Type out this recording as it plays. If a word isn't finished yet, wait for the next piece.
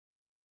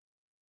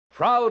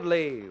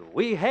Proudly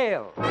we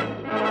hail.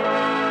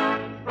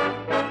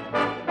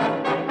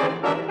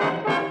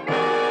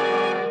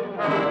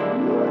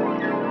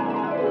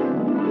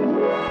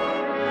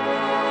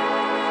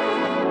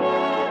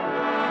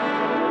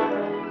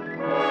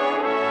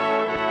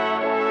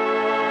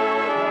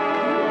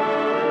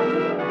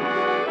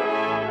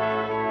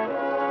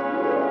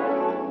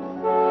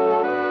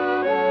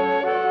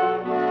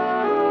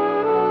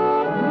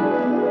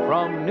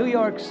 From New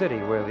York City,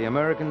 where the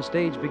American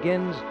stage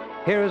begins,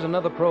 here is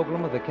another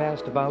program with a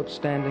cast of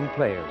outstanding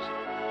players.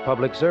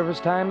 Public service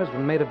time has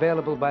been made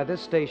available by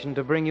this station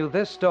to bring you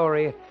this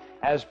story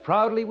as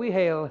proudly we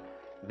hail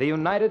the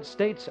United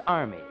States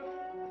Army.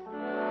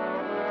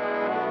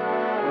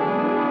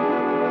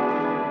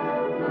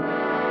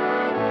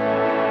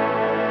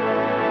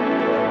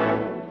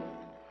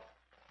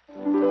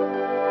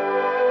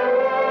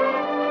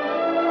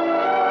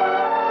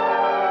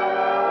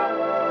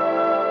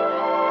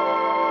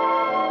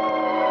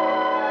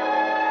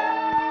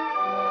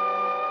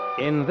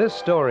 In this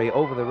story,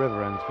 Over the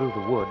River and Through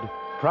the Wood,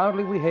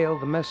 proudly we hail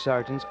the mess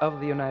sergeants of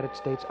the United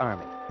States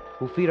Army,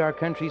 who feed our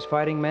country's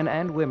fighting men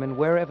and women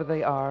wherever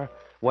they are,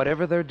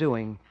 whatever they're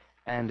doing,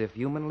 and, if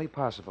humanly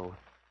possible,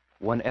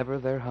 whenever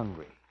they're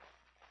hungry.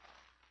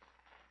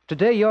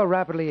 Today, your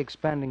rapidly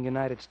expanding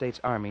United States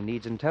Army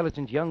needs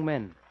intelligent young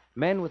men,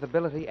 men with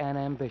ability and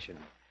ambition,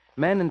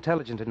 men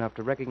intelligent enough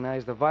to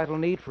recognize the vital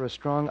need for a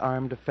strong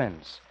armed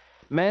defense,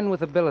 men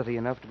with ability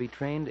enough to be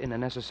trained in a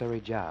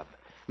necessary job,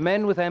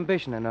 men with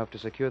ambition enough to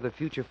secure the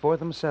future for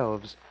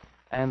themselves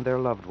and their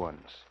loved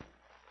ones.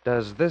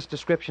 Does this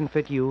description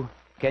fit you?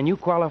 Can you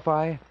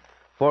qualify?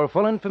 For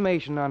full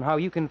information on how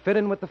you can fit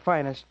in with the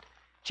finest,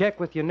 check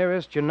with your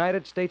nearest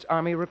United States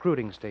Army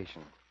recruiting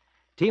station.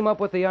 Team up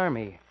with the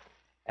Army,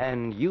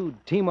 and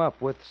you'd team up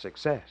with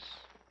success.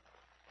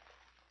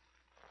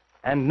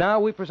 And now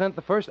we present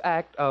the first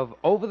act of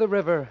Over the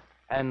River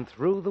and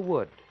Through the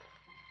Wood.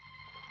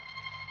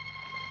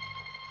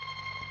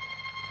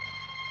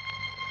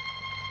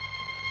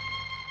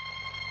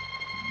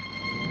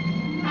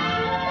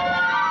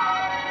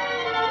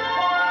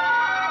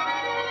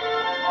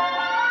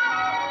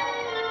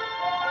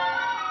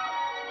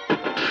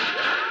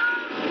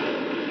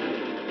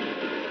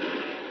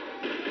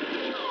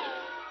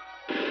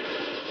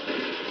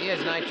 The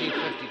year's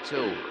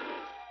 1952.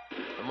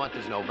 The month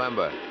is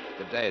November.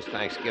 The day is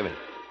Thanksgiving.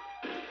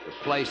 The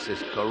place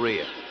is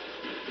Korea.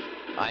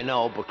 I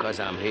know because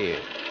I'm here.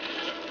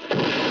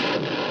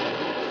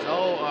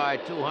 So are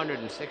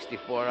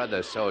 264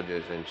 other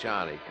soldiers in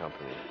Charlie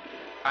Company.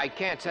 I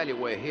can't tell you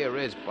where here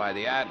is by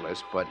the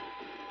atlas, but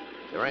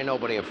there ain't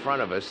nobody in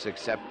front of us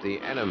except the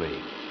enemy.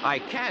 I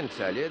can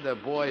tell you the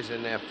boys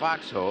in their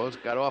foxholes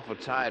got awful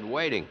tired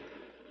waiting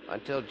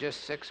until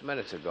just 6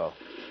 minutes ago.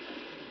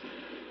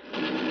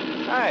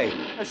 Hey,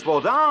 slow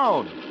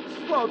down.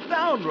 Slow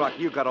down, Rock.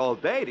 You got all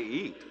day to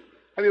eat.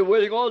 I've been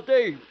waiting all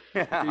day.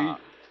 Yeah.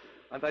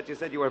 I thought you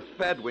said you were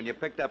fed when you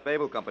picked up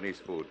Able Company's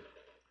food.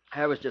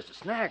 That was just a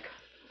snack.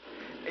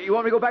 Hey, you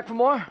want me to go back for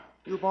more?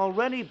 You've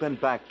already been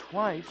back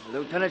twice. The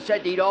lieutenant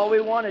said to eat all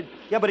we wanted.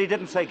 Yeah, but he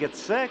didn't say get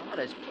sick. Oh,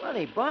 there's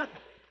plenty, Buck.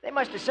 They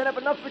must have set up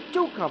enough for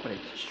 2 companies.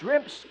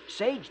 Shrimps,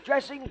 sage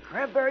dressing,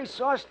 cranberry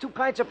sauce, 2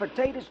 kinds of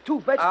potatoes,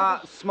 2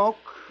 vegetables. Smoke?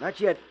 Not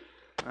yet.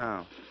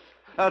 Oh.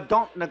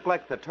 Don't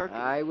neglect the turkey.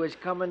 I was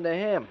coming to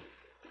him.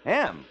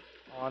 Him?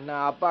 Oh,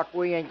 now, Buck,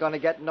 we ain't gonna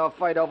get in no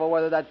fight over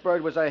whether that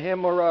bird was a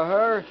him or a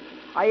her.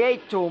 I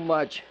ate too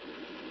much.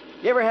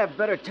 You ever have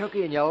better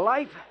turkey in your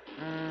life?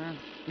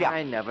 Yeah.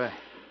 I never.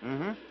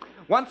 Mm-hmm.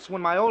 Once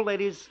when my old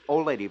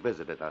lady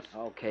visited us.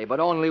 Okay, but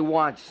only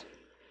once.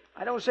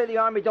 I don't say the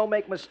Army don't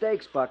make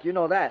mistakes, Buck. You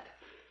know that.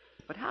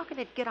 But how can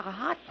it get a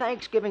hot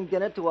Thanksgiving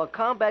dinner to a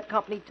combat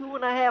company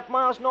 2.5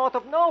 miles north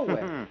of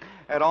nowhere?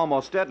 It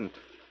almost didn't.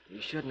 You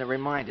shouldn't have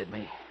reminded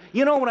me.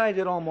 You know what I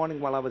did all morning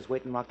while I was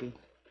waiting, Rocky?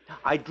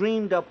 I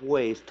dreamed up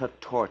ways to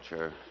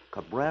torture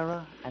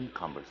Cabrera and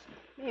Cumberson.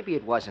 Maybe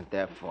it wasn't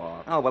their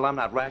fault. Oh, well, I'm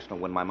not rational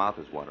when my mouth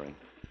is watering.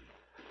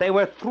 They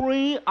were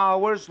 3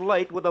 hours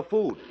late with the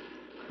food.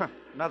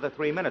 Another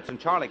 3 minutes and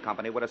Charlie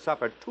Company would have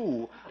suffered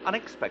 2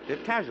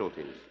 unexpected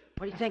casualties.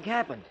 What do you think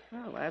happened?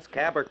 Well, ask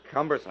Cab or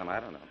Cumberson. I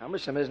don't know.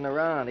 Cumberson isn't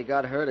around. He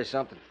got hurt or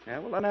something. Yeah,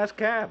 well, then ask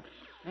Cab.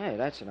 Hey,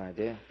 that's an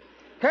idea.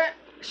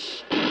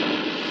 Shh.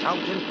 Out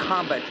in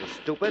combat, you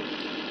stupid.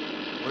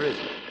 Where is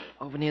he?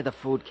 Over near the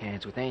food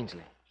cans with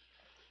Ainsley.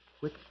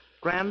 With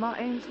Grandma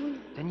Ainsley?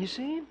 Didn't you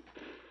see him?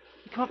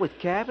 He come up with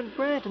Cab and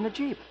Grant in the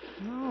Jeep.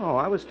 No,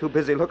 I was too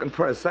busy looking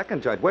for a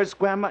second judge. Where's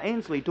Grandma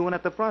Ainsley doing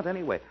at the front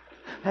anyway?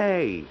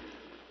 Hey,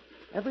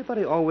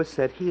 everybody always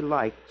said he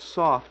liked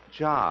soft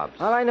jobs.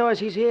 All I know is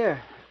he's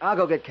here. I'll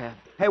go get Cab.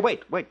 Hey,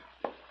 wait.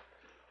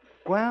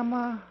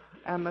 Grandma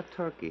and the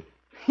turkey.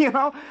 You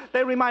know,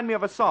 they remind me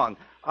of a song.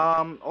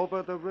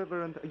 Over the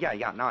river and...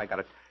 Yeah, now I got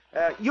it.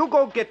 You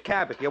go get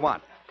Cab if you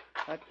want.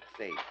 Let's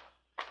see.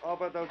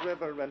 Over the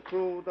river and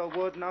through the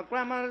wood. Now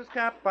Grandma's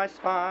cap I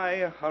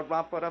spy.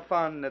 Hurrah for the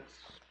fun, it's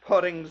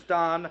pudding's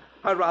done.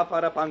 Hurrah for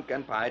the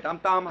pumpkin pie.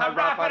 Dum-dum,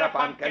 hurrah for the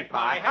pumpkin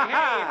pie.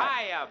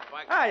 Hey, hiya,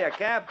 Buck. Hiya,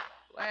 Cab.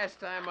 Last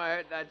time I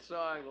heard that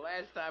song,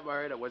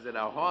 it was in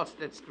a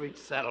Halsted Street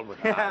settlement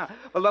house. Yeah.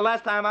 Well, the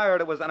last time I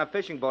heard it was on a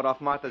fishing boat off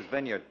Martha's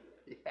Vineyard.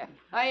 Yeah.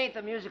 I ain't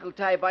the musical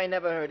type. I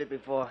never heard it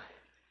before.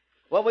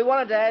 What we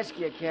wanted to ask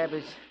you, Cab,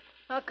 is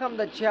how come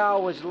the chow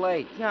was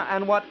late? Yeah,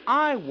 and what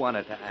I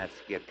wanted to ask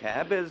you,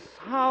 Cab, is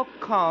how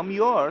come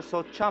you're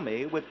so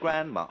chummy with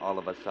Grandma all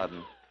of a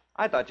sudden?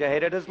 I thought you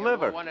hated his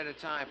liver. Well, one at a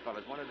time,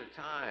 fellas, one at a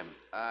time.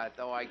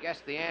 Though I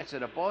guess the answer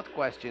to both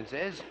questions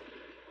is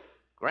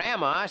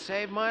Grandma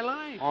saved my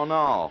life. Oh,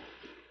 no.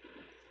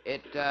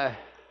 It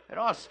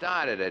all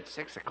started at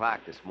 6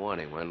 o'clock this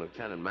morning when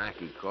Lieutenant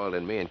Mackey called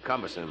in me and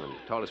Cumbersome and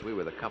told us we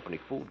were the company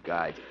food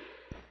guides.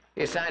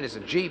 He assigned us a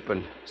Jeep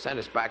and sent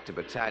us back to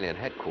battalion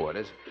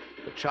headquarters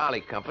for Charlie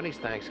Company's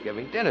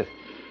Thanksgiving dinner.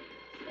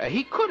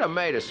 He could have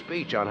made a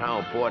speech on how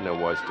important it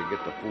was to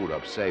get the food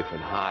up safe and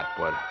hot,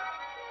 but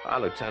our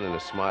lieutenant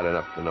is smart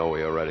enough to know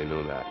we already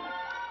knew that.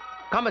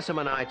 Cumbersome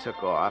and I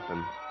took off,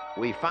 and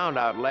we found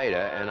out later,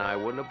 and I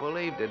wouldn't have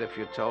believed it if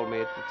you told me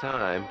at the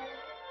time,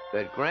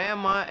 that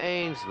Grandma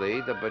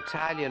Ainsley, the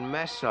battalion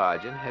mess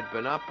sergeant, had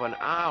been up an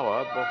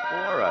hour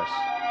before us.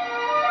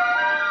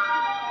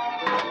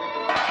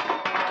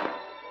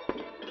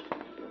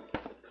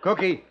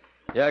 Cookie,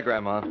 Yeah,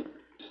 Grandma.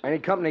 any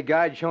company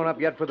guide shown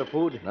up yet for the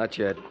food? Not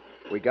yet.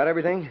 We got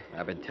everything?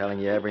 I've been telling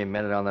you every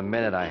minute on the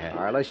minute I have.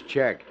 All right, let's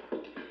check.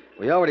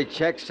 We already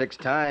checked 6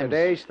 times.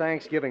 Today's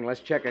Thanksgiving. Let's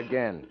check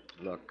again.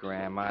 Look,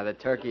 Grandma, the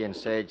turkey and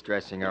sage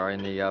dressing are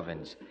in the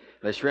ovens.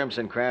 The shrimps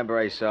and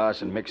cranberry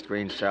sauce and mixed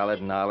green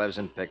salad and olives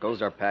and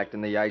pickles are packed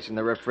in the ice in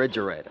the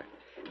refrigerator.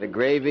 The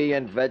gravy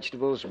and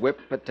vegetables,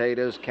 whipped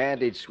potatoes,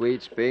 candied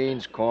sweets,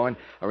 beans, corn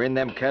are in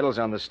them kettles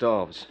on the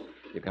stoves.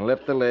 You can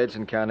lift the lids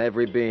and count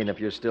every bean if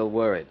you're still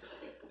worried.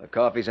 The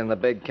coffee's in the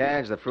big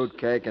cans, the fruit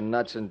cake and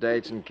nuts and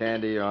dates and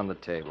candy are on the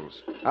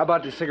tables. How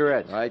about the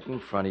cigarettes? Right in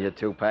front of you,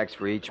 2 packs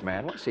for each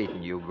man. What's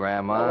eating you,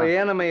 Grandma? Well, the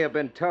enemy have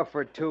been tough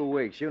for 2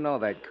 weeks. You know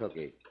that,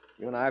 Cookie.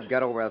 You and I've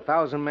got over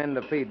 1,000 men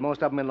to feed,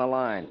 most of them in the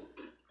line.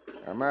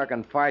 They're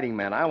American fighting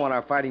men. I want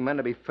our fighting men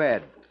to be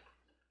fed.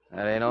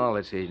 That ain't all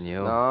that's eating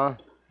you. No?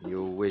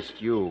 You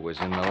wished you was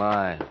in the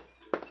line.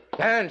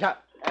 Hands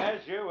up.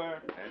 As you were.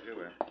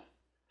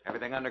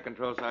 Everything under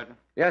control, Sergeant?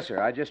 Yes,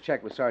 sir. I just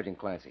checked with Sergeant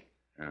Clancy.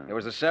 It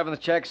was the 7th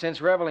check since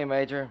Reveille,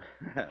 Major.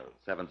 Well,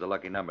 7's a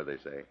lucky number, they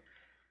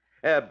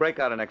say. Break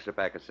out an extra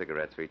pack of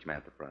cigarettes for each man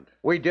at the front.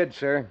 We did,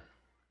 sir.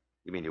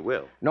 You mean you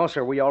will? No,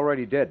 sir, we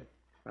already did.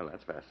 Well,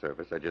 that's fast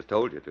service. I just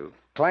told you to.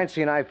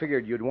 Clancy and I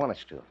figured you'd want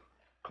us to.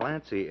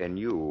 Clancy and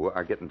you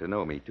are getting to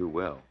know me too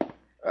well.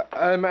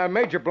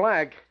 Major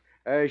Black,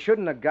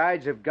 shouldn't the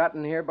guides have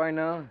gotten here by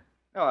now?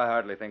 No, I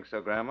hardly think so,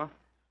 Grandma.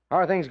 How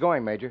are things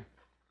going, Major?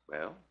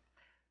 Well,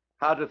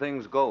 how do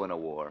things go in a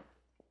war?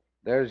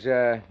 There's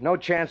no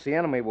chance the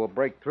enemy will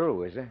break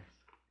through, is there?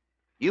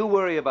 You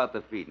worry about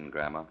the feeding,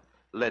 Grandma.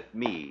 Let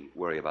me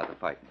worry about the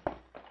fighting.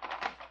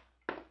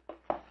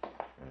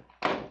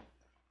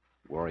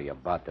 Worry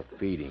about the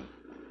feeding.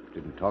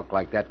 Didn't talk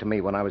like that to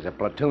me when I was a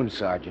platoon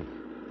sergeant.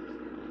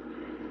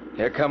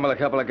 Here come a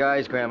couple of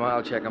guys, Grandma.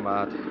 I'll check them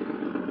out.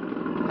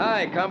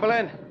 Hi,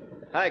 Cumberland.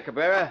 Hi,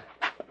 Cabrera.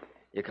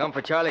 You come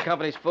for Charlie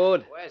Company's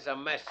food? Where's the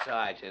mess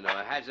sergeant, or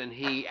hasn't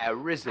he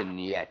arisen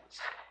yet?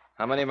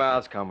 How many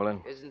miles,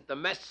 Cumberland? Isn't the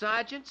mess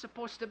sergeant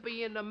supposed to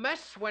be in the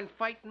mess when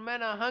fighting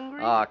men are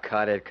hungry? Oh,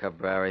 cut it,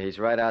 Cabrera. He's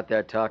right out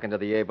there talking to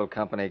the able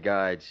company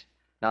guides.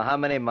 Now, how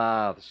many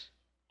mouths?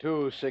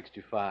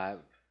 265.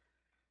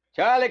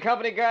 Charlie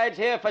Company guides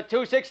here for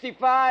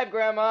 265,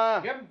 Grandma.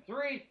 Give him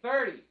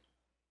 330.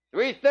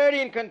 330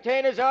 in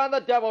containers on the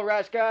double,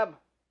 Rascob.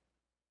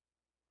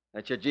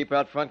 That's your Jeep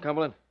out front,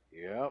 Cumberland?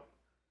 Yep.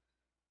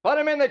 Put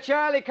him in the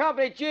Charlie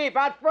Company Jeep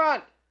out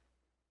front.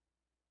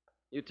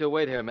 You two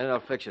wait here a minute. I'll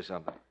fix you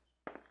something.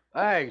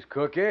 Thanks,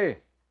 Cookie.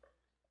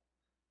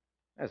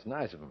 That's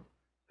nice of him.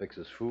 Fix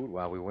us food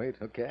while we wait,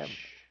 huh, Cab?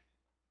 Shh.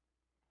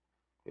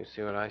 You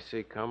see what I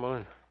see,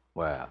 Cumberland?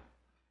 Well,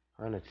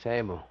 On the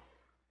table.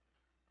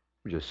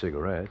 just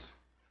cigarettes.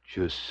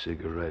 Just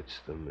cigarettes,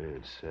 the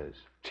man says.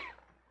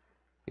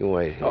 You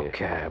wait here. Oh,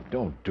 Cab,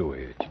 don't do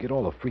it. You get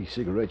all the free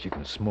cigarettes you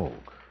can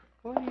smoke.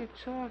 What are you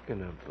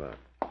talking about?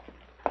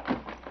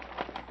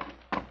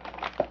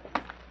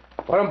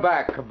 Put them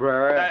back,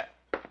 Cabrera.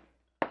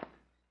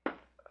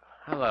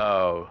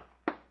 Hello,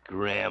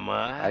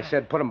 Grandma. I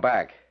said put them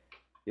back.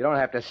 You don't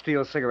have to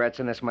steal cigarettes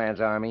in this man's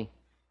army.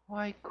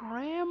 Why,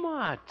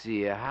 Grandma,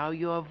 dear, how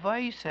your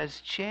voice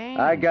has changed.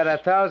 I got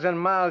 1,000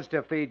 mouths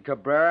to feed,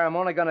 Cabrera. I'm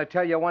only going to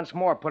tell you once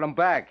more. Put them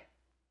back.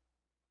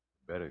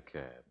 Better,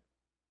 Cab.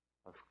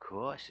 Of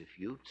course, if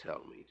you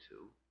tell me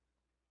to.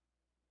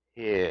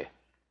 Here.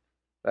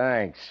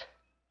 Thanks.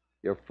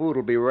 Your food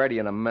will be ready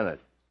in a minute.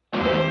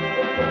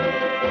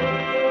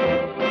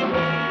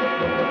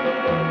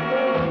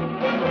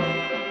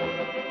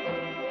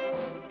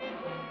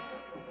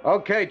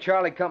 Okay,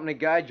 Charlie Company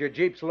guide, your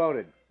Jeep's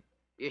loaded.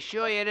 You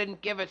sure you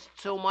didn't give us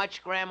too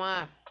much,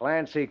 Grandma?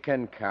 Clancy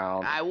can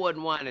count. I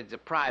wouldn't want to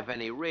deprive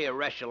any rear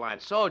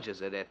echelon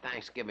soldiers of their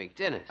Thanksgiving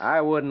dinners.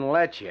 I wouldn't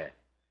let you.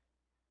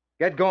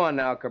 Get going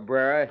now,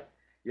 Cabrera.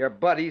 Your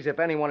buddies, if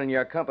anyone in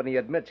your company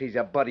admits he's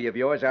a buddy of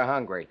yours, are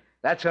hungry.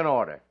 That's an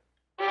order.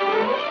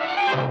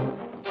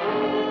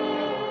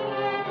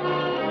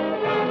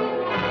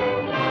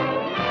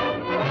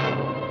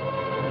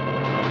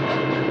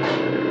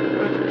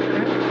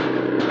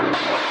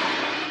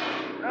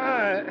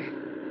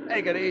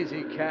 Take it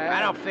easy, Cap.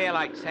 I don't feel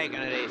like taking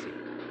it easy.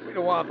 We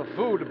don't want the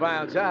food to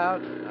bounce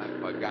out. I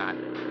forgot.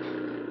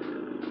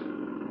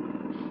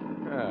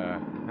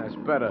 That's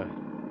better.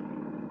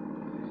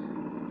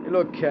 Hey,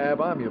 look,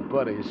 Cab, I'm your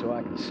buddy, so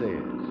I can say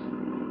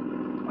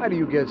it. Why do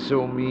you get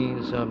so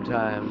mean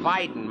sometimes?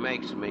 Fighting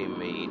makes me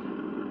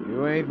mean.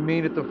 You ain't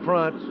mean at the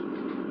front.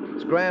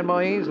 It's Grandma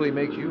Ainsley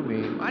makes you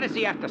mean. Why does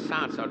he have to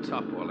sound so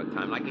tough all the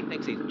time, like he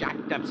thinks he's Jack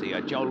Dempsey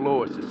or Joe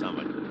Louis or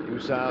something? You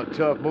sound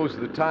tough most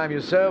of the time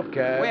yourself,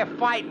 Cab. We're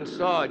fighting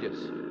soldiers.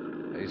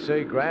 They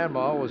say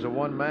Grandma was a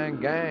one-man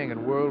gang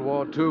in World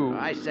War II.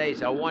 I say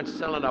he's a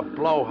one-cylinder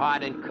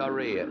blowhard in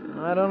Korea.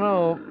 I don't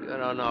know. You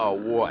don't know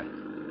what?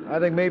 I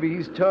think maybe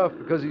he's tough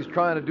because he's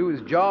trying to do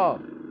his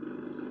job.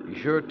 He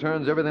sure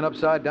turns everything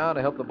upside down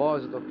to help the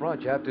boys at the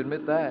front. You have to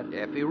admit that.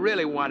 Yeah, if he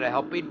really wanted to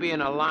help, he'd be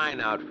in a line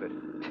outfit.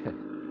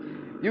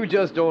 You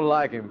just don't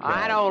like him, Cab.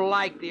 I don't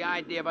like the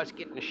idea of us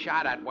getting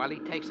shot at while he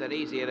takes it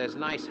easy in his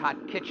nice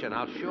hot kitchen.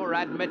 I'll sure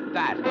admit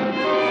that.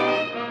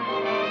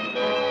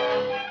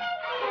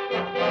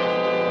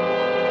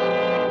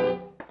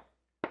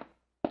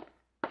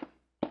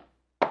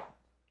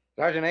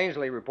 Sergeant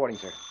Ainsley reporting,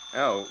 sir.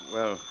 Oh,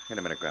 well, wait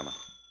a minute, Grandma.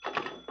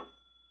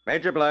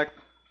 Major Black.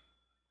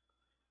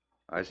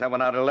 I sent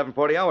one out at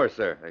 11:40 hours,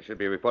 sir. They should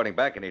be reporting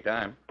back any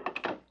time.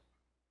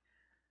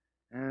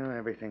 Oh,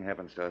 everything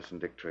happens to us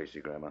and Dick Tracy,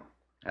 Grandma.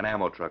 An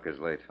ammo truck is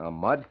late.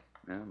 Mud?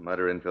 Mud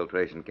or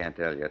infiltration, can't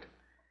tell yet.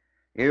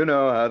 You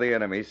know how the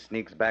enemy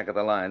sneaks back of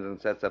the lines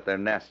and sets up their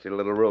nasty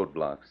little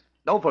roadblocks.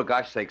 Oh, for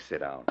gosh sake,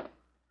 sit down.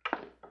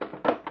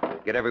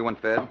 Get everyone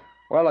fed?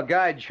 Well, a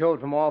guide showed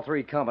from all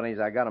three companies.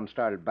 I got them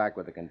started back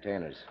with the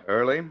containers.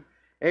 Early?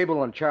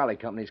 Abel and Charlie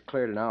companies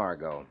cleared an hour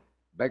ago.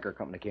 Baker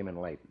company came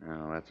in late.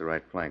 Oh, that's the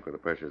right flank where the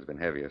pressure's been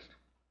heaviest.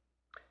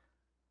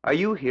 Are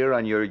you here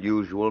on your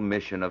usual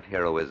mission of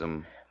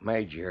heroism?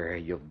 Major,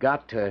 you've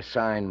got to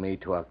assign me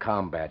to a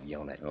combat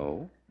unit.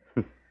 Oh?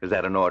 Is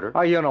that an order?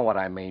 Oh, you know what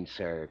I mean,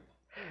 sir.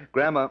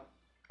 Grandma,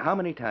 how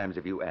many times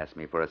have you asked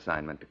me for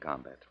assignment to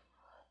combat?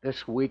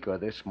 This week or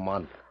this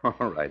month? All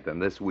right, then,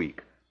 this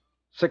week.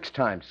 6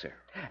 times, sir.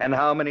 And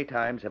how many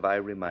times have I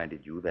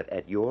reminded you that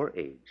at your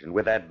age and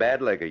with that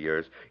bad leg of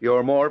yours,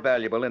 you're more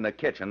valuable in the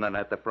kitchen than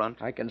at the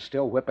front? I can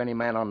still whip any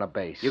man on the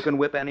base. You can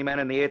whip any man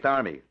in the 8th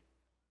Army.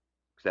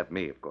 Except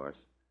me, of course.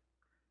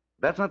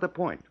 That's not the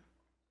point.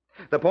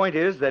 The point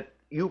is that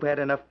you've had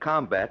enough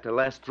combat to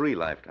last 3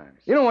 lifetimes.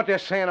 You know what they're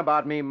saying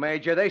about me,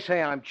 Major? They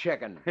say I'm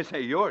chicken. They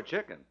say you're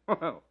chicken.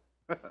 Well,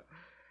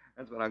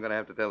 that's what I'm going to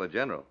have to tell the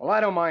general. Well, I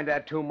don't mind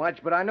that too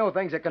much, but I know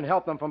things that can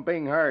help them from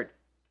being hurt.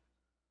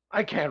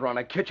 I can't run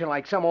a kitchen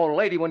like some old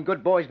lady when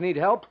good boys need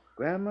help.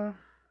 Grandma,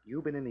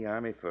 you've been in the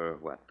Army for,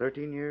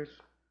 13 years?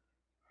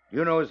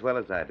 You know as well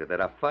as I do that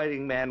a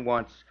fighting man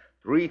wants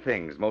 3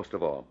 things most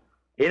of all.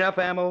 Enough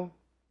ammo,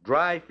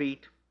 dry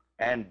feet,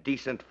 and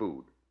decent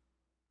food.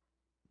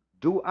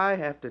 Do I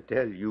have to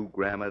tell you,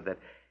 Grandma, that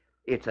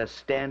it's a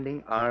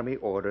standing Army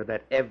order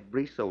that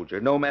every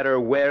soldier, no matter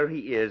where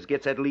he is,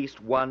 gets at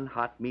least 1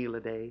 hot meal a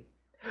day?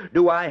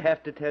 Do I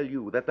have to tell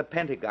you that the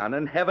Pentagon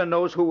and heaven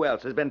knows who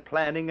else has been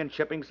planning and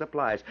shipping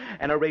supplies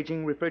and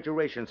arranging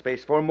refrigeration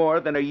space for more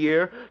than a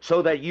year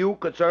so that you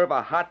could serve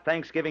a hot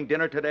Thanksgiving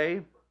dinner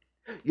today?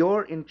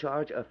 You're in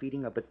charge of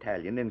feeding a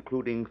battalion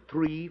including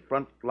 3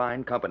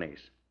 front-line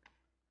companies.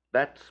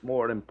 That's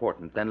more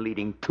important than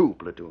leading 2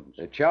 platoons.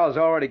 The chow's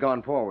already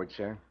gone forward,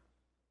 sir.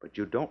 But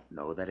you don't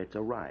know that it's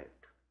arrived.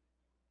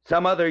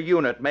 Some other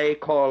unit may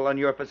call on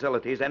your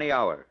facilities any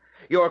hour.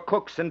 Your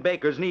cooks and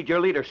bakers need your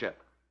leadership.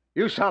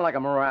 You sound like a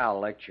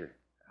morale lecture.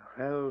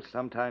 Well,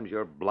 sometimes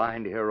your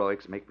blind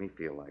heroics make me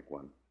feel like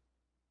one.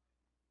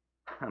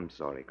 I'm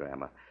sorry,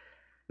 Grandma.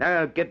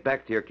 Now get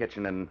back to your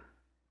kitchen and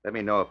let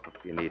me know if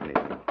you need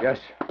anything. Yes.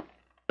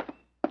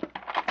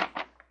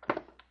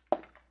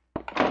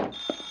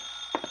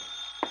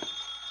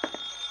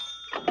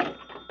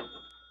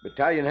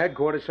 Battalion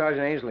headquarters,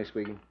 Sergeant Ainsley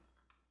speaking.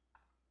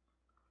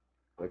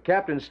 The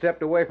captain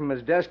stepped away from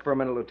his desk for a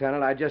minute,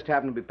 Lieutenant. I just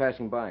happened to be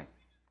passing by.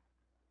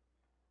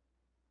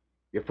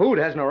 Your food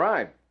hasn't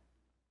arrived.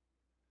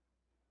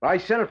 I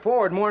sent it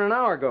forward more than an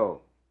hour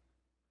ago.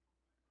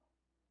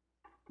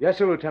 Yes,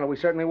 sir, Lieutenant, we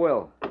certainly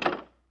will.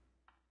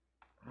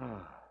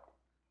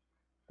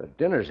 The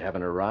dinners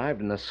haven't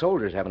arrived and the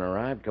soldiers haven't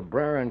arrived.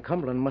 Cabrera and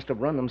Cumberland must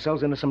have run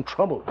themselves into some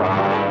trouble.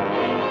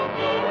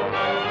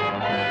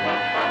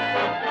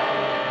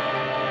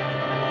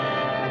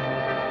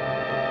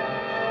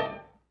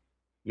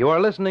 You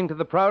are listening to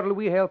the proudly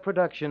we hail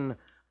production,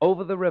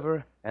 Over the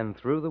River and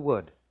Through the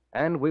Wood.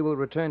 And we will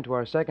return to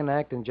our second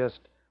act in just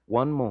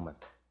one moment.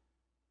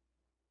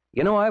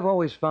 You know, I've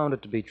always found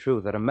it to be true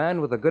that a man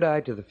with a good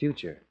eye to the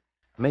future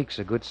makes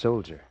a good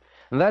soldier.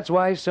 And that's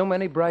why so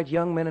many bright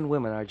young men and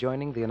women are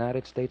joining the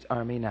United States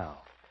Army now.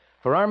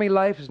 For Army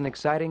life is an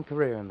exciting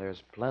career, and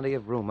there's plenty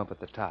of room up at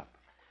the top.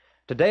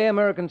 Today,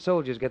 American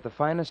soldiers get the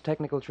finest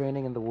technical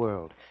training in the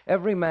world.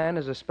 Every man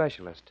is a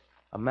specialist,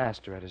 a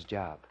master at his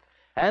job.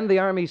 And the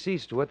Army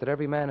sees to it that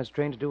every man is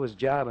trained to do his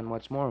job, and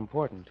what's more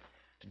important,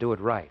 to do it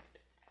right.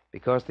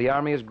 Because the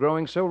Army is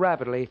growing so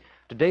rapidly,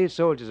 today's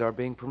soldiers are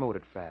being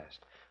promoted fast.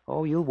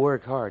 Oh, you'll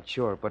work hard,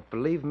 sure, but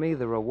believe me,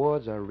 the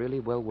rewards are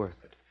really well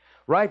worth it.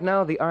 Right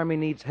now, the Army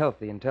needs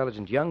healthy,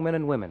 intelligent young men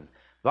and women,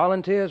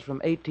 volunteers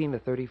from 18 to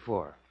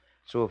 34.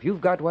 So if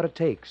you've got what it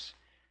takes,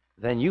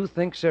 then you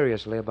think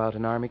seriously about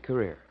an Army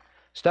career.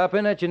 Stop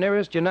in at your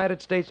nearest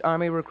United States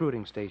Army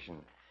recruiting station.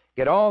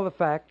 Get all the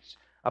facts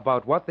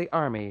about what the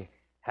Army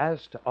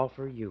has to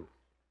offer you.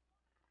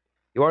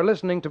 You are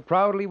listening to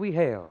Proudly We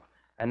Hail,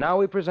 and now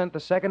we present the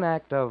second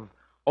act of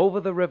Over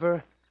the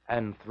River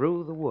and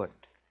Through the Wood.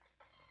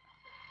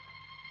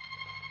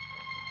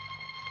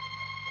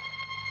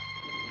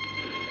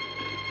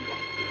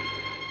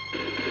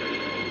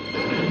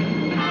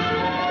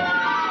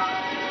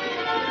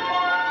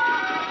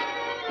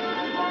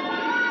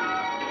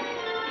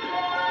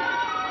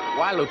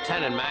 While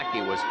Lieutenant Mackey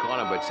was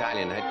calling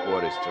battalion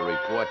headquarters to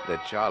report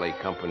that Charlie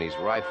Company's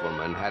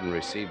riflemen hadn't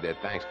received their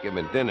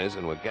Thanksgiving dinners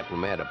and were getting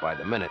madder by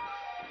the minute,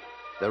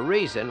 the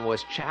reason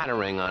was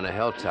chattering on a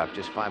hilltop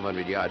just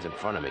 500 yards in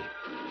front of me.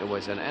 It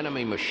was an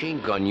enemy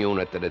machine gun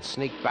unit that had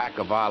sneaked back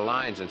of our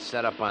lines and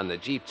set up on the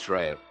Jeep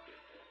trail.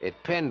 It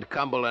pinned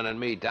Cumberland and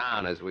me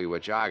down as we were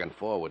jogging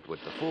forward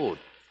with the food.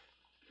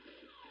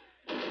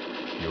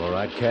 You all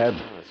right, Cab?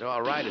 As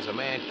all right as a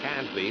man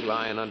can be,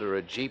 lying under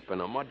a Jeep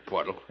in a mud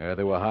puddle. Yeah,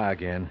 they were high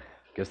again.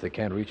 Guess they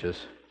can't reach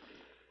us.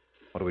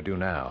 What do we do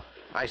now?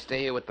 I stay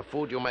here with the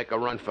food, you'll make a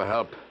run for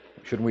help.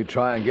 Shouldn't we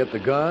try and get the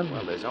gun?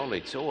 Well, there's only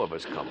two of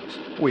us, Cumbers.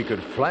 We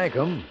could flank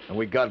them, and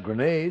we got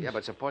grenades. Yeah,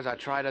 but suppose our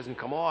try doesn't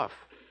come off.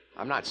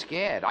 I'm not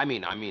scared. I'm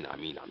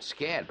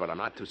scared, but I'm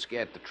not too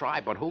scared to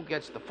try. But who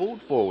gets the food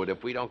forward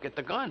if we don't get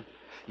the gun?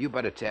 You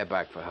better tear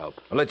back for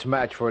help. Well, let's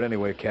match for it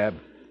anyway, Cab.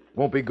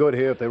 Won't be good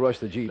here if they rush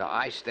the Jeep. No,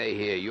 I stay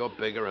here. You're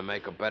bigger and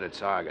make a better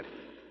target.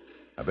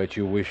 I bet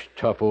you wish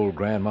tough old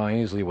Grandma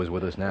Ainsley was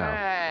with us now.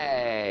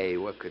 Hey,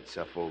 what could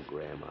tough old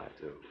Grandma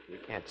do? You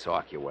can't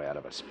talk your way out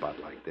of a spot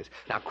like this.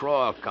 Now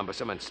crawl,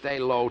 Cumbersome, and stay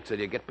low till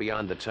you get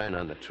beyond the turn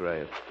on the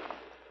trail.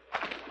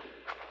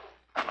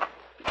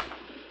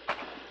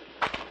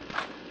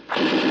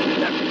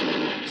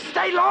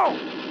 Stay low!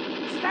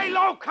 Stay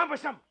low,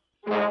 Cumbersome!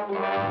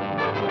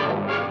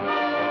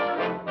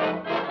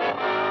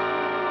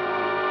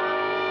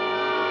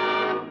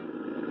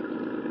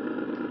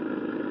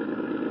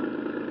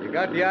 You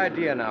got the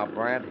idea now,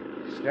 Brant.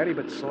 Steady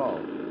but slow.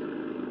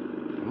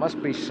 It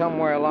must be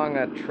somewhere along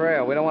that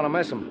trail. We don't want to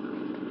miss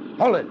him.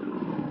 Hold it.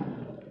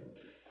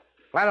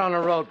 Flat on the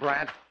road,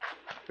 Brant.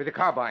 With the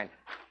carbine.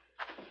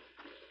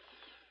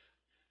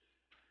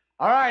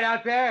 All right,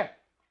 out there.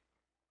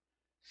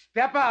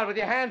 Step out with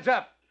your hands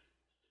up.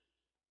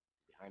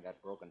 Behind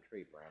that broken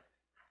tree, Brant.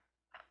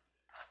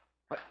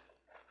 What?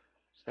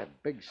 It's that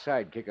big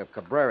sidekick of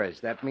Cabrera's.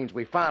 That means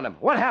we found him.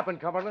 What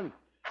happened, Cumberland?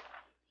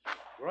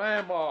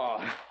 Grandma.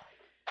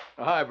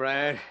 Hi,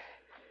 Brant.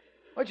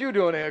 What you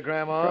doing here,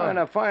 Grandma? Trying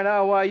to find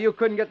out why you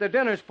couldn't get the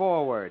dinners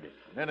forward.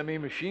 An enemy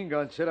machine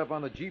gun set up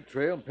on the Jeep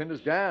trail and pinned us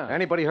down.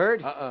 Anybody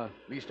hurt? At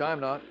least I'm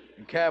not.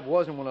 And Cab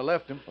wasn't when I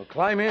left him. Well,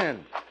 climb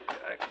in.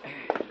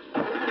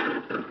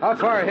 How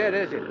far ahead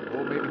is it?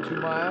 Oh, maybe 2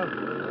 miles.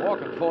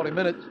 Walking 40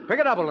 minutes. Pick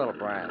it up a little,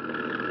 Brad.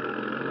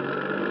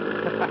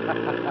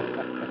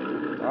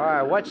 All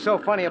right, what's so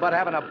funny about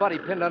having a buddy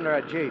pinned under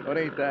a Jeep? What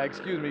ain't that?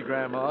 Excuse me,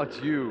 Grandma. It's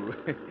you.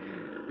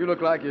 You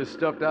look like you're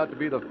stuffed out to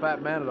be the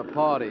fat man at a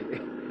party.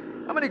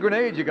 How many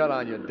grenades you got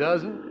on you? A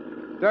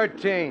dozen?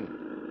 13.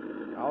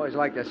 I always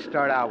like to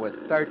start out with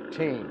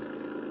 13.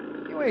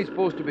 You ain't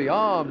supposed to be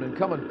armed and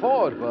coming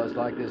forward for us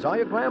like this, are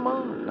you,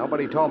 Grandma?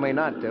 Nobody told me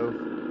not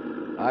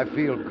to. I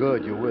feel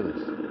good you're with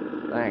us.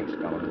 Thanks,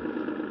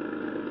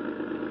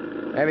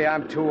 Cumberland. Maybe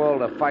I'm too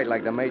old to fight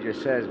like the Major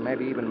says.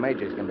 Maybe even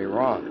Majors can be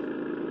wrong.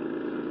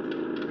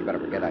 You better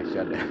forget I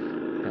said that.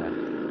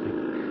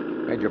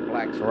 Major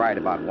Black's right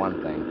about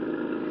one thing.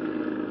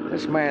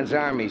 This man's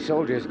army,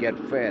 soldiers get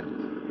fed.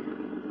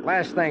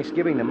 Last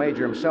Thanksgiving, the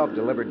Major himself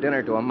delivered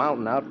dinner to a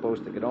mountain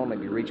outpost that could only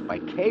be reached by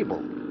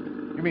cable.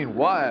 You mean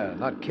wire,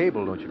 not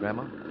cable, don't you,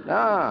 Grandma?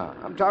 No,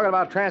 I'm talking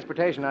about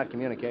transportation, not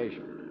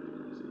communication.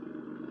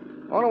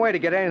 The only way to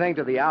get anything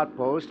to the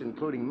outpost,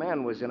 including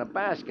men, was in a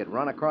basket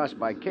run across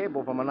by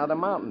cable from another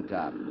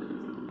mountaintop.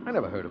 I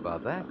never heard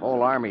about that.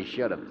 Whole army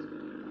should have.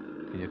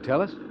 Can you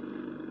tell us?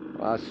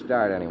 Well, I'll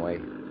start anyway.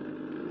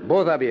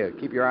 Both of you,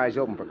 keep your eyes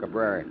open for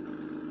Cabrera.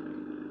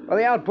 Well,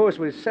 the outpost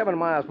was 7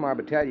 miles from our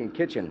battalion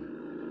kitchen.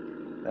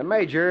 The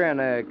Major and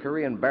a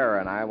Korean bearer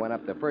and I went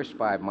up the first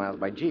 5 miles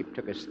by Jeep.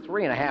 Took us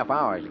 3.5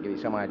 hours to give you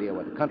some idea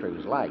what the country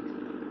was like.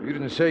 You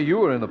didn't say you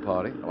were in the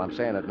party. Well, I'm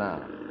saying it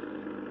now.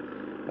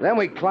 And then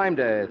we climbed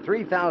a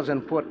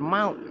 3,000-foot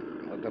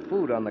mountain with the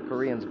food on the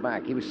Korean's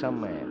back. He was some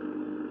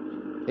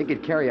man. He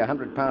could carry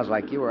 100 pounds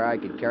like you or I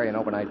could carry an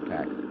overnight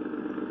pack.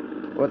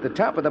 Well, at the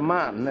top of the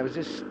mountain, there was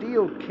this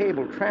steel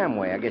cable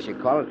tramway, I guess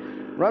you'd call it,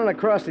 running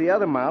across the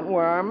other mountain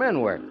where our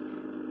men were.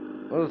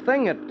 Well, the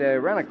thing that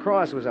ran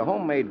across was a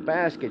homemade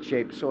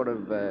basket-shaped sort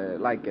of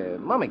like a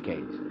mummy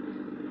case.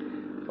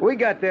 We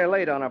got there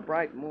late on a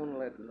bright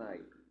moonlit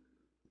night.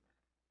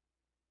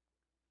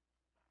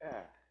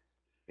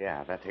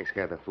 Yeah, that takes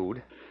care of the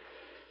food.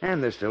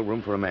 And there's still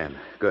room for a man.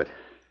 Good.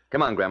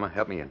 Come on, Grandma,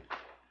 help me in.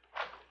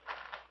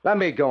 Let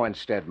me go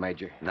instead,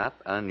 Major. Not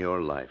on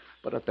your life.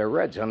 But if the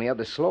Reds on the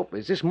other slope,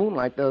 is this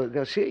moonlight,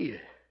 they'll see you.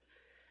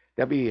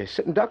 They'll be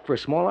sitting duck for a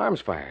small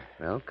arms fire.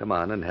 Well, come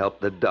on and help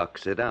the duck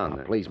sit down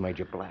there. Please,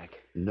 Major Black.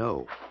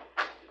 No.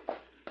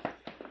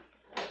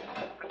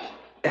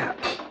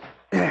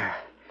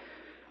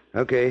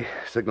 Okay,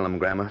 signal them,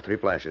 Grandma. 3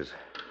 flashes.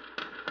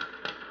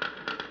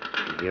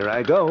 Here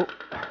I go.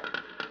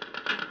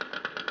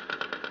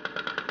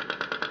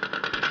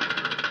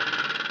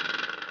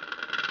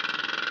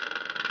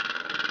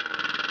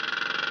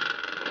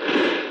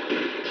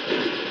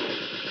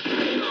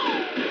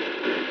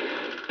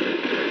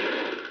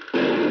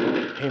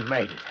 He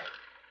made it.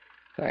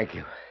 Thank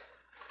you.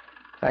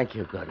 Thank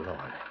you, good Lord.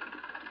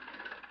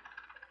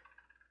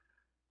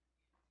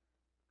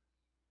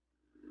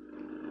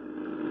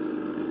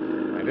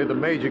 And did the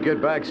Major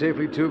get back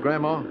safely, too,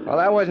 Grandma? Well,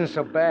 that wasn't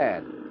so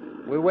bad.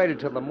 We waited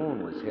till the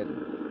moon was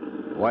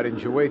hidden. Why didn't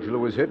you wait till it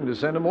was hidden to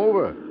send him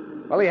over?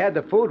 Well, he had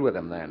the food with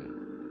him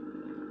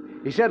then.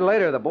 He said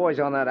later the boys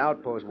on that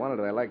outpost wanted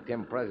to elect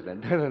him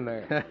president.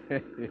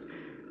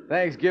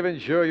 Thanksgiving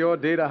sure your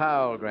day to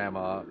howl,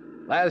 Grandma.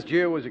 Last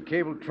year was a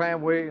cable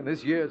tramway, and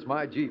this year it's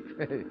my Jeep.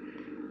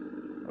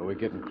 Oh, we're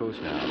getting close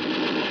now.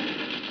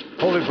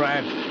 Hold it,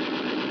 Brand.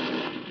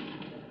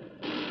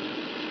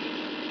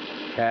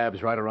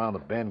 Cab's right around the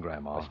bend,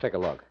 Grandma. Let's take a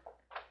look.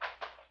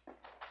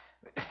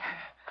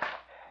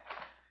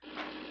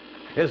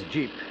 Here's the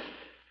Jeep.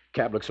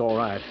 Cab looks all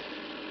right.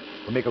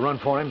 We'll make a run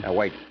for him. Now,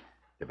 wait.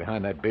 They're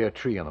behind that bare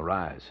tree on the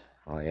rise.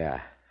 Oh,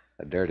 yeah.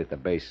 The dirt at the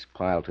base is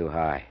piled too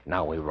high.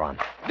 Now we run.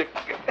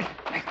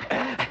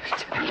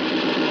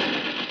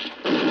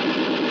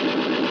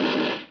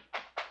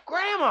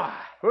 Grandma!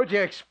 Who'd you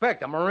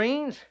expect, the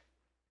Marines?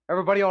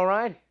 Everybody all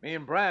right? Me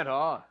and Brant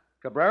are.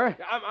 Cabrera?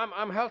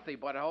 I'm healthy,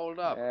 but hold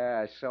up.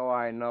 Yeah, so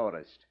I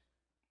noticed.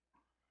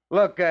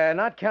 Look,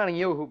 not counting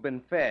you who've been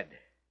fed.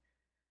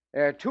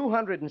 There are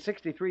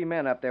 263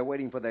 men up there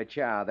waiting for their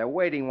chow. They're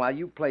waiting while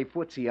you play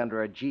footsie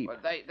under a Jeep.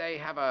 But they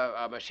have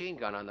a machine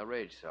gun on the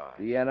ridge, sir.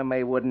 The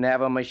enemy wouldn't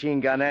have a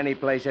machine gun any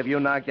place if you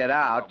knocked it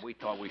out. We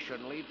thought we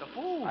shouldn't leave the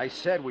food. I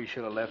said we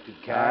should have left it,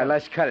 Cab. All right,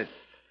 let's cut it.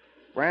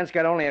 Brandt's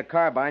got only a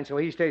carbine, so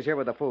he stays here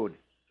with the food.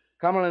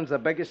 Cumberland's the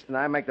biggest, and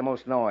I make the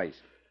most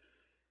noise.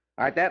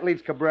 All right, that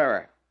leaves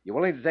Cabrera. You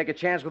willing to take a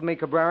chance with me,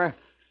 Cabrera?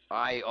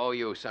 I owe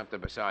you something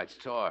besides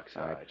talk,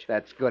 All Sarge. right,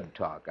 that's good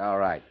talk. All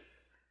right.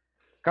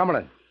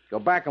 Cumberland, go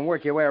back and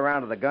work your way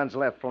around to the gun's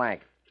left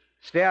flank.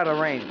 Stay out of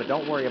range, but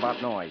don't worry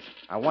about noise.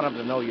 I want them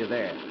to know you're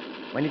there.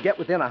 When you get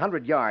within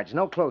 100 yards,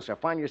 no closer,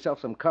 find yourself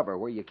some cover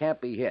where you can't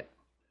be hit.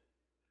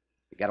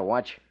 You got a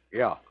watch?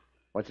 Yeah.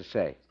 What's it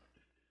say?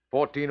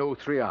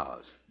 14:03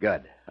 hours.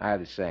 Good. I have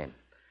the same.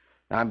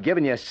 Now, I'm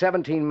giving you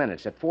 17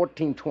 minutes. At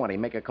 14:20,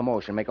 make a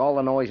commotion. Make all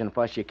the noise and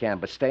fuss you can,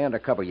 but stay under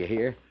cover, you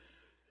hear?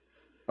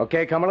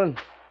 Okay, Cumberland?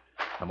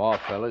 I'm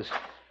off, fellas.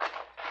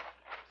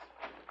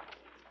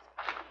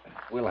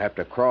 We'll have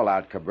to crawl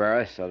out,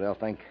 Cabrera, so they'll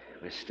think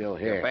we're still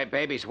here.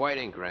 Baby's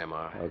waiting,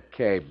 Grandma.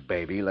 Okay,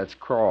 baby, let's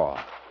crawl.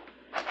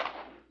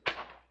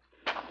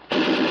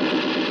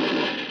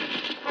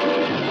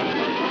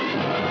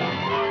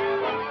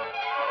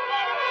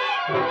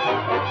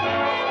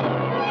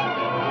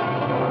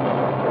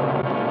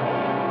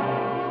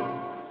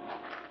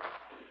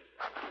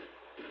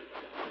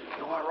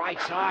 You all right,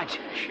 Sarge?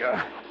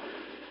 Sure.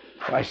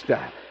 Why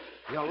stop?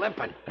 You're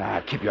limping.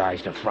 Keep your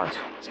eyes to front.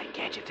 Say,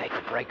 can't you take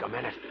a break a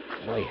minute?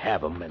 Only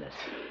have a minute.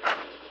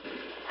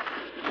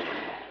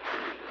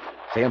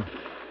 See him?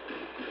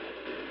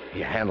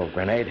 You handle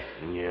grenade.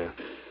 Yeah.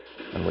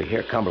 When we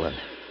hear Cumberland,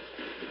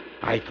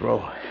 I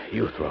throw,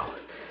 you throw.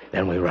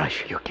 Then we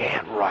rush. You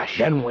can't rush.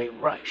 Then we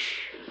rush.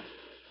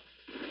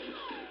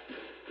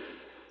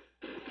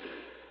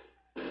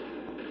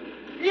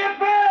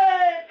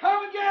 Yippee!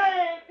 Come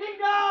again! Ding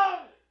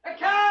dong! The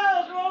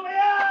cows are over here!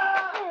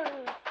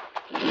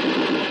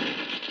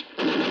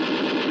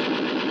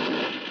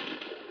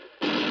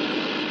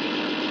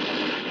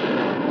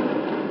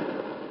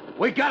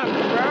 We got him,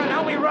 Cabrera.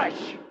 Now we rush.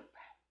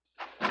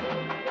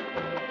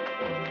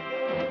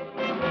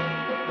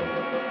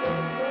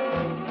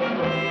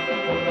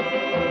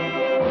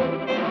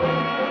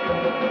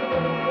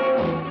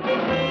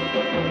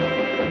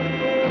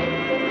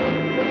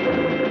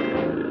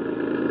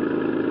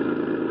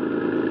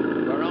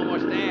 We're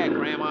almost there,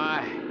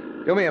 Grandma.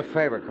 Do me a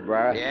favor,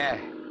 Cabrera. Yeah?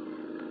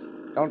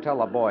 Don't tell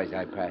the boys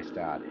I passed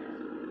out.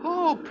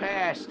 Who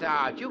passed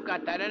out? You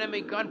got that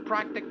enemy gun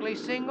practically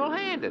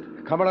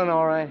single-handed. Cumberland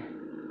all right?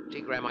 Gee,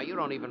 Grandma, you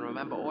don't even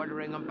remember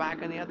ordering him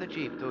back in the other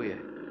Jeep, do you?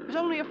 It was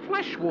only a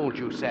flesh wound,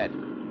 you said.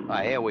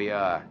 Here we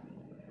are.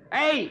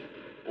 Hey,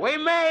 we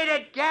made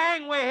it,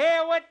 gang. We're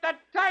here with the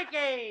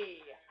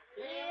turkey.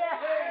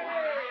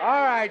 Yeah.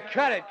 All right,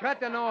 cut it. Cut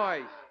the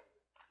noise.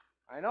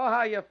 I know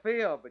how you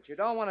feel, but you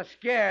don't want to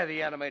scare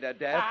the enemy to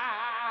death.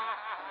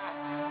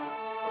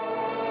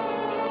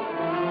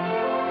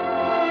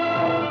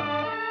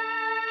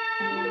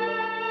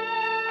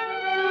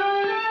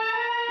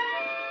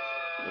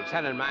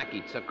 Lieutenant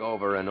Mackey took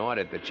over and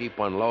ordered the Jeep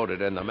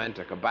unloaded, and the men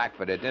to come back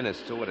for their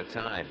dinners 2 at a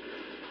time.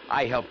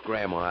 I helped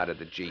Grandma out of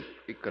the Jeep.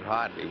 He could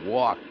hardly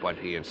walk, but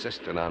he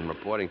insisted on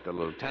reporting to the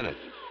lieutenant.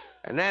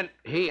 And then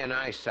he and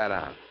I sat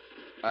down.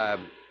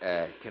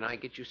 Can I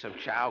get you some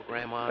chow,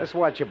 Grandma? Let's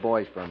watch your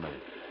boys for a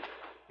minute.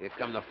 Here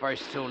come the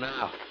first 2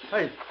 now.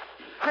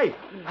 Hey,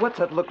 what's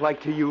it look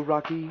like to you,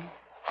 Rocky?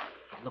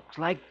 It looks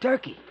like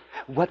turkey.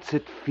 What's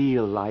it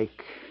feel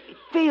like? It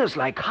feels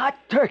like hot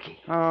turkey.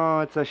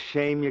 Oh, it's a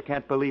shame you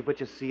can't believe what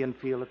you see and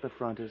feel at the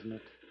front, isn't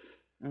it?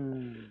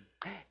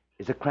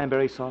 Is the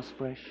cranberry sauce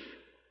fresh?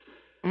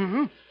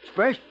 Mm-hmm. It's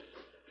fresh.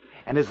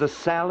 And is the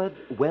salad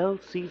well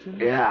seasoned?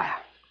 Yeah.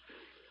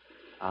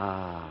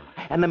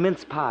 And the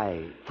mince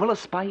pie full of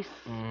spice?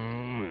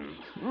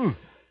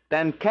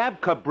 Then Cab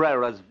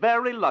Cabrera's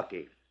very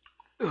lucky.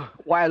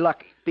 Why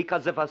lucky?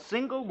 Because if a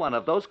single one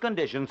of those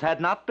conditions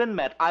had not been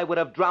met, I would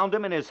have drowned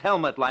him in his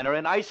helmet liner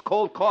in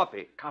ice-cold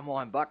coffee. Come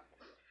on, Buck.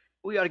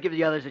 We ought to give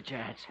the others a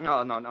chance.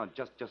 No.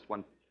 Just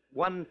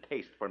one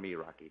taste for me,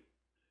 Rocky.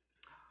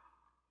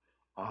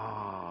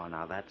 Oh,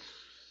 now that's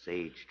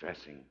sage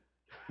dressing.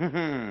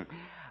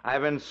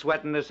 I've been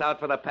sweating this out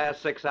for the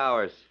past 6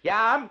 hours.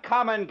 Yeah, I'm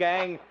coming,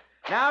 gang.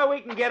 Now we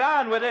can get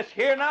on with this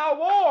here-now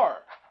war.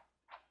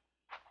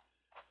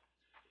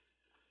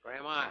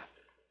 Grandma.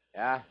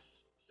 Yeah?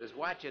 Does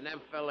watching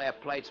them fill their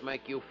plates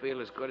make you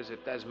feel as good as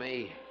it does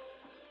me?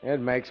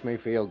 It makes me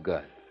feel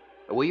good.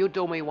 Will you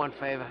do me one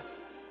favor?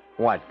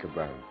 What,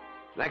 Cabrera?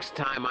 Next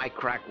time I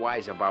crack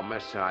wise about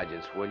mess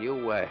sergeants, will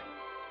you,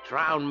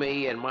 drown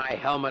me in my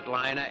helmet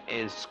liner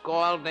in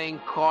scalding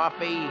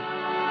coffee?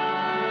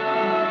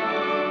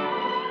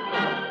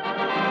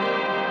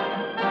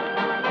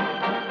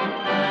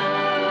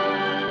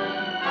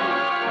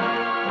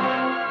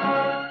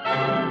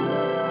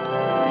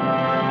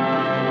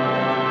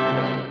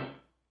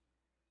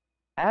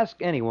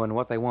 Ask anyone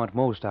what they want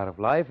most out of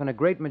life, and a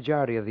great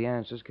majority of the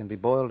answers can be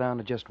boiled down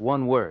to just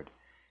one word: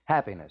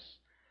 happiness.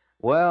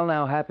 Well,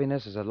 now,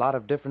 happiness is a lot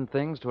of different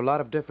things to a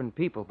lot of different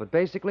people, but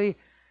basically,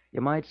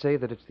 you might say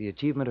that it's the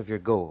achievement of your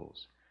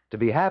goals. To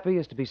be happy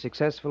is to be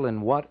successful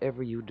in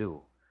whatever you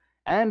do.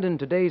 And in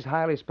today's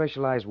highly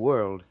specialized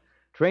world,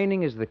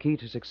 training is the key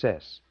to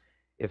success.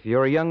 If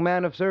you're a young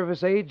man of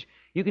service age,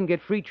 you can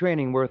get free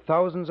training worth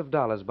thousands of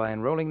dollars by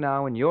enrolling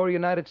now in your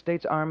United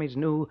States Army's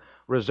new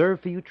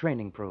Reserve for You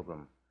training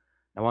program.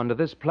 Now, under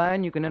this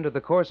plan, you can enter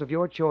the course of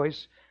your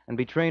choice and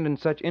be trained in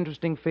such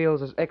interesting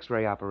fields as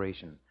X-ray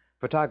operation,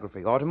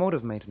 photography,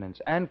 automotive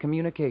maintenance, and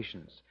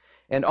communications.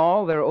 In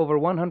all, there are over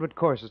 100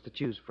 courses to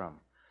choose from.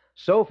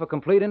 So, for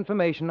complete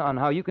information on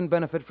how you can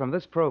benefit from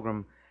this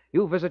program,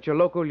 you visit your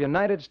local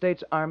United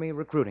States Army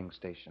recruiting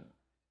station.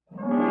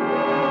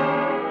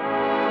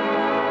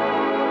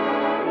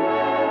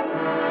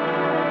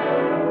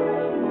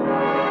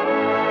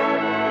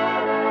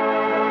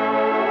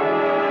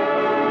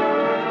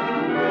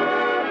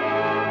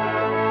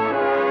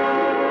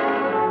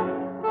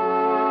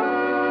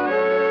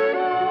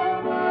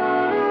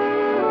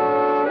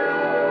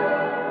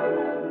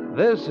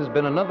 This has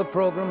been another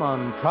program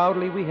on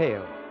Proudly We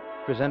Hail,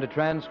 presented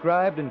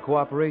transcribed in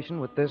cooperation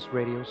with this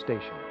radio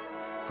station.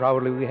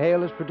 Proudly We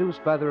Hail is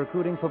produced by the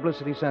Recruiting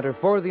Publicity Center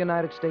for the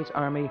United States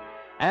Army,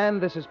 and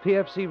this is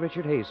PFC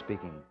Richard Hayes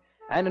speaking,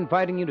 and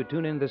inviting you to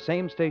tune in the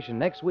same station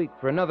next week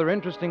for another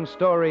interesting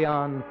story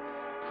on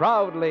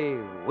Proudly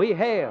We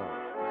Hail.